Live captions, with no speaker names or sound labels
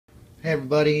Hey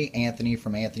everybody, Anthony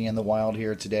from Anthony in the Wild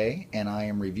here today, and I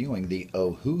am reviewing the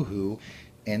Ohuhu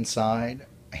Inside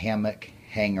Hammock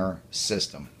Hanger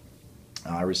System.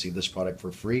 I received this product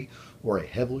for free or a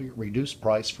heavily reduced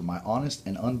price for my honest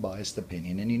and unbiased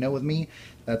opinion. And you know, with me,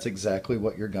 that's exactly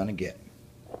what you're going to get.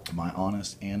 My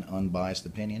honest and unbiased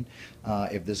opinion.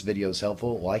 If this video is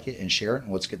helpful, like it and share it,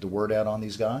 and let's get the word out on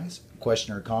these guys.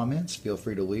 Question or comments, feel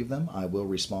free to leave them. I will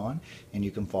respond, and you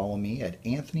can follow me at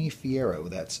Anthony Fierro.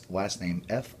 That's last name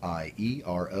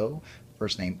Fiero,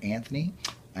 first name Anthony,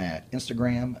 at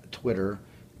Instagram, Twitter,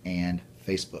 and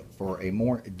Facebook for a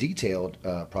more detailed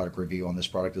product review on this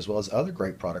product, as well as other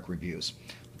great product reviews.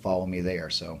 Follow me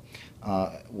there. So,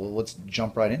 well, let's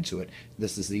jump right into it.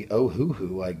 This is the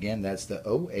Ohuhu. Again, that's the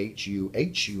Ohuhu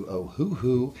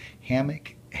Ohuhu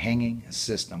hammock hanging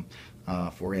system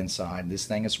for inside. This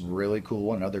thing is really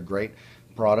cool. Another great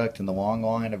product in the long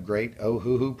line of great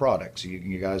Ohuhu products.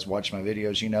 You guys watch my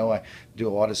videos, you know I do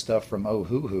a lot of stuff from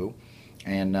Ohuhu,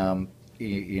 and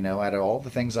you know, out of all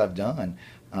the things I've done,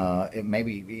 it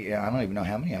maybe, I don't even know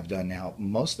how many I've done now.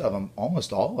 Most of them,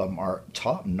 almost all of them, are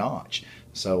top notch.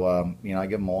 So you know, I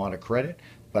give them a lot of credit,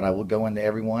 but I will go into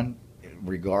everyone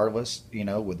regardless, you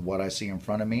know, with what I see in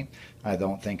front of me. I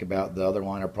don't think about the other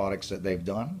line of products that they've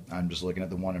done. I'm just looking at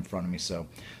the one in front of me. So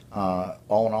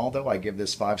all in all, though, I give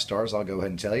this 5 stars. I'll go ahead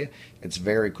and tell you it's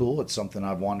very cool. It's something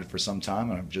I've wanted for some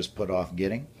time and I've just put off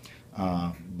getting.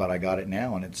 But I got it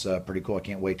now, and it's pretty cool. I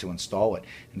can't wait to install it.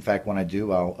 In fact, when I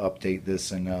do, I'll update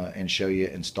this and show you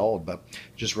installed. But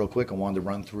just real quick, I wanted to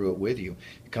run through it with you.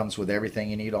 It comes with everything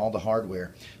you need, all the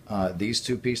hardware. These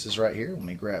 2 pieces right here, let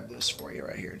me grab this for you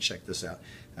right here and check this out.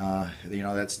 You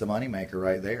know, that's the money maker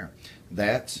right there.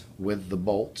 That with the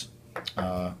bolt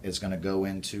is going to go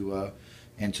into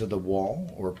the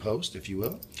wall or post, if you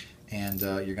will. And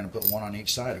you're going to put one on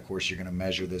each side. Of course, you're going to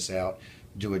measure this out,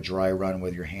 do a dry run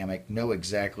with your hammock, know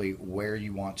exactly where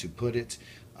you want to put it,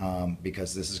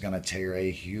 because this is going to tear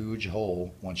a huge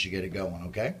hole once you get it going,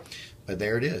 okay? But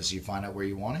there it is. You find out where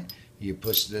you want it. You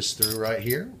push this through right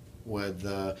here with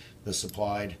the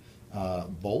supplied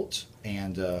bolt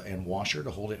and washer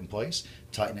to hold it in place,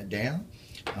 tighten it down.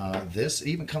 This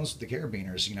even comes with the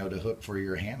carabiners, you know, to hook for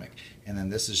your hammock. And then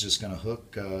this is just going to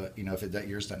hook, you know, if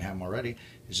yours doesn't have them already,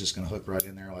 it's just going to hook right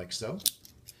in there like so.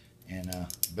 And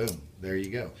boom, there you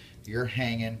go. You're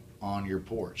hanging on your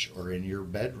porch or in your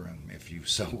bedroom if you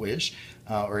so wish,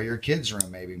 or your kid's room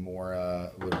maybe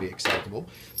more would be acceptable.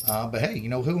 But hey, you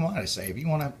know, who am I to say? If you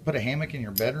want to put a hammock in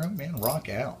your bedroom, man, rock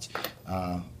out.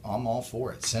 I'm all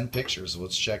for it. Send pictures.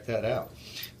 Let's check that out.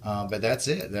 But that's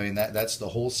it. I mean, that's the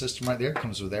whole system right there. It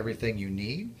comes with everything you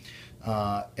need.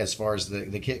 As far as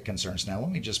the kit concerns. Now, let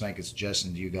me just make a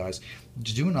suggestion to you guys.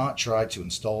 Do not try to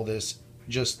install this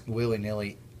just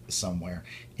willy-nilly somewhere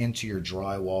into your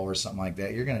drywall or something like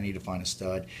that. You're going to need to find a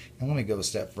stud. And let me go a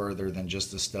step further than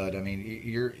just a stud. I mean,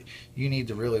 you need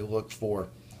to really look for,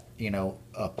 you know,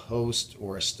 a post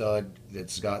or a stud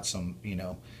that's got some, you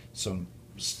know, some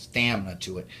stamina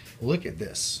to it. Look at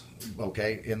this,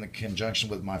 okay, in the conjunction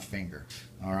with my finger.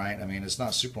 All right, I mean, it's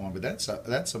not super long, but that's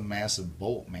a massive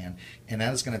bolt, man, and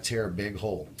that is going to tear a big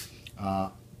hole.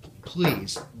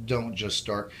 Please don't just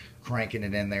start cranking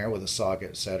it in there with a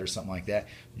socket set or something like that.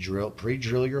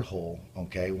 Pre-drill your hole,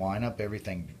 okay? Line up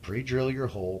everything. Pre-drill your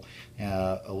hole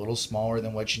a little smaller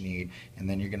than what you need, and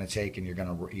then you're going to take and you're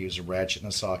going to use a ratchet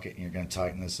and a socket, and you're going to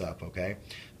tighten this up, okay?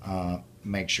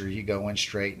 Make sure you go in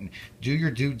straight and do your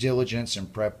due diligence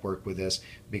and prep work with this,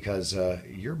 because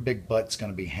your big butt's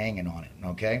going to be hanging on it,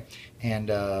 okay? And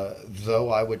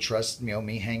though I would trust, you know,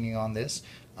 me hanging on this,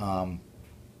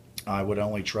 I would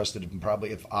only trust it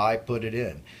probably if I put it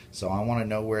in. So I want to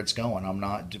know where it's going. I'm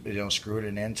not, you know, screwing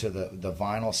it into the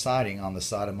vinyl siding on the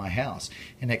side of my house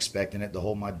and expecting it to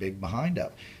hold my big behind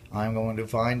up. I'm going to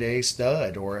find a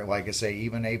stud, or like I say,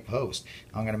 even a post.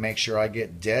 I'm going to make sure I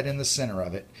get dead in the center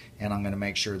of it, and I'm going to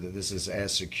make sure that this is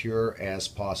as secure as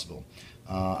possible.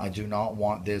 I do not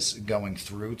want this going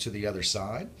through to the other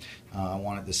side. I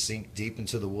want it to sink deep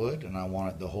into the wood, and I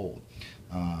want it to hold.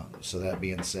 So that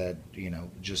being said, you know,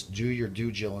 just do your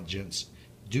due diligence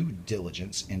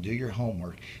and do your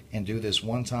homework, and do this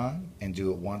one time and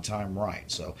do it one time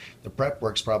right. So the prep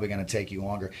work's probably going to take you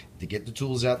longer to get the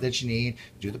tools out that you need,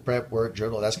 do the prep work,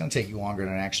 drill. That's going to take you longer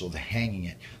than actual hanging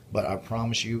it. But I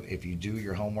promise you, if you do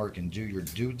your homework and do your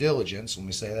due diligence, let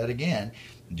me say that again,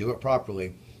 do it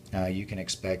properly, you can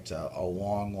expect a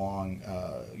long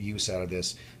use out of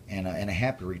this, and a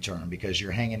happy return, because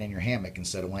you're hanging in your hammock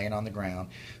instead of laying on the ground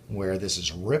where this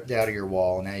is ripped out of your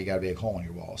wall, and now you got a big hole in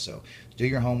your wall. So do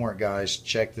your homework, guys.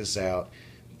 Check this out.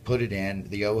 Put it in.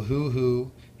 The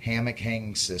Ohuhu hammock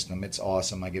hanging system. It's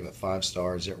awesome. I give it 5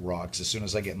 stars. It rocks. As soon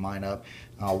as I get mine up,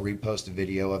 I'll repost a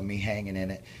video of me hanging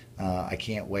in it. I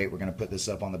can't wait. We're going to put this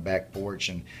up on the back porch,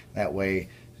 and that way,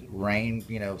 rain,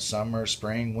 summer,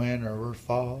 spring, winter, or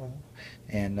fall,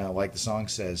 and like the song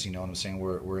says, you know what I'm saying,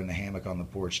 we're in the hammock on the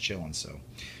porch chilling. So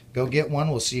go get one.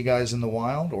 We'll see you guys in the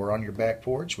wild or on your back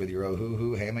porch with your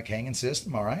Ohuhu hammock hanging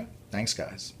system. All right, thanks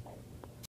guys.